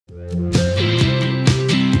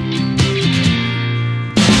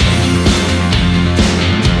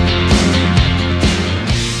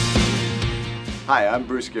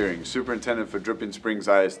Bruce Gearing, Superintendent for Dripping Springs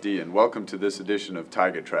ISD, and welcome to this edition of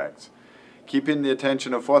Tiger Tracks. Keeping the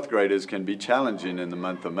attention of 4th graders can be challenging in the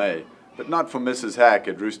month of May, but not for Mrs. Hack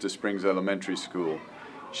at Rooster Springs Elementary School.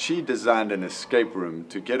 She designed an escape room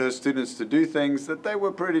to get her students to do things that they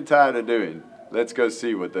were pretty tired of doing. Let's go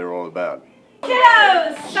see what they're all about.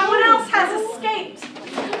 Kiddos, someone else has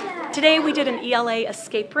escaped. Today we did an ELA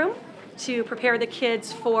escape room to prepare the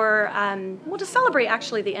kids for, to celebrate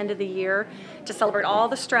actually the end of the year, to celebrate all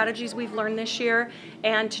the strategies we've learned this year,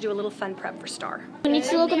 and to do a little fun prep for STAR. We need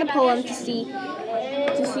to look in the poem to see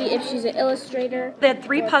if she's an illustrator. They had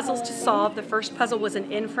 3 puzzles to solve. The first puzzle was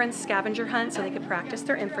an inference scavenger hunt, so they could practice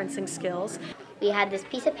their inferencing skills. We had this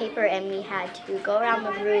piece of paper and we had to go around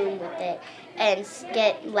the room with it and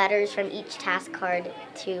get letters from each task card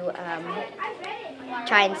to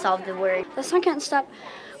try and solve the word. The second step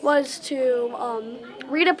was to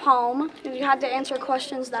read a poem, and you had to answer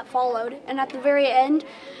questions that followed. And at the very end,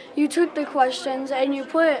 you took the questions and you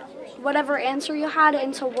put whatever answer you had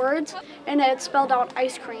into words, and it spelled out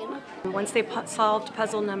ice cream. Once they solved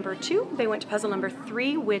puzzle number 2, they went to puzzle number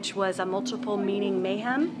 3, which was a multiple meaning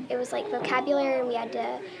mayhem. It was like vocabulary, and we had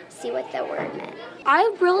to see what the word meant.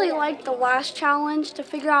 I really liked the last challenge to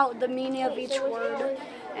figure out the meaning of each word.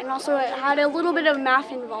 And also it had a little bit of math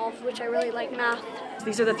involved, which I really like math.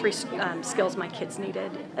 These are the 3 skills my kids needed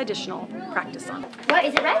additional practice on. What,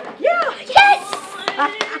 is it red? Yeah!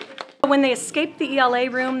 Yes! When they escaped the ELA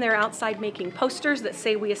room, they're outside making posters that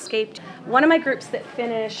say we escaped. One of my groups that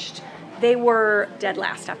finished, they were dead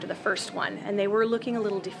last after the first one, and they were looking a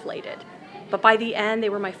little deflated. But by the end, they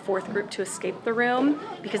were my 4th group to escape the room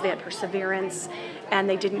because they had perseverance and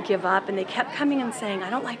they didn't give up, and they kept coming and saying, I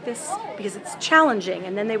don't like this because it's challenging.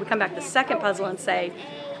 And then they would come back to the second puzzle and say,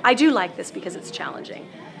 I do like this because it's challenging.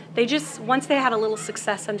 They just, once they had a little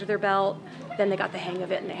success under their belt, then they got the hang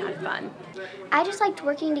of it and they had fun. I just liked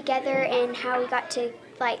working together and how we got to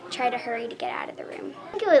try to hurry to get out of the room.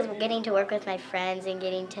 I think it was getting to work with my friends and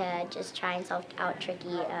getting to just try and solve out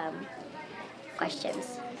tricky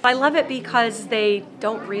questions. I love it because they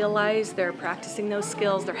don't realize they're practicing those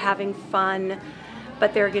skills, they're having fun,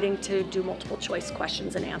 but they're getting to do multiple choice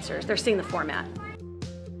questions and answers. They're seeing the format.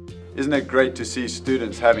 Isn't it great to see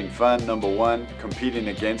students having fun, number one, competing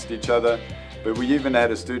against each other? But we even had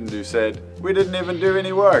a student who said, we didn't even do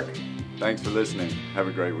any work. Thanks for listening. Have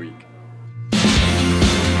a great week.